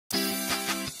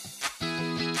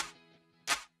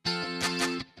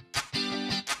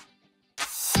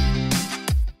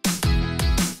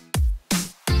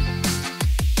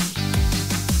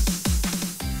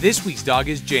This week's dog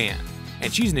is Jan,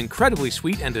 and she's an incredibly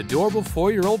sweet and adorable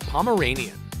 4-year-old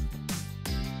Pomeranian.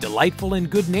 Delightful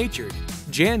and good-natured,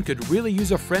 Jan could really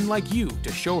use a friend like you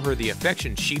to show her the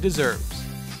affection she deserves.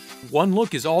 One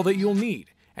look is all that you'll need,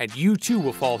 and you too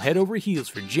will fall head over heels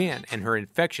for Jan and her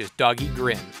infectious doggy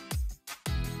grin.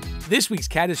 This week's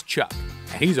cat is Chuck,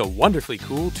 and he's a wonderfully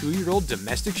cool 2-year-old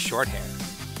domestic shorthair.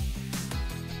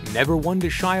 Never one to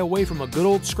shy away from a good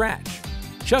old scratch,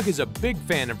 Chuck is a big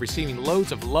fan of receiving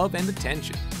loads of love and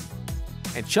attention.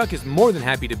 And Chuck is more than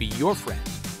happy to be your friend.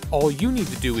 All you need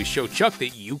to do is show Chuck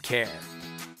that you care.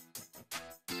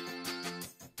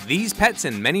 These pets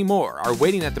and many more are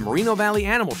waiting at the Moreno Valley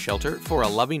Animal Shelter for a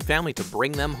loving family to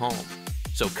bring them home.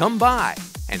 So come by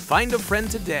and find a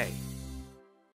friend today.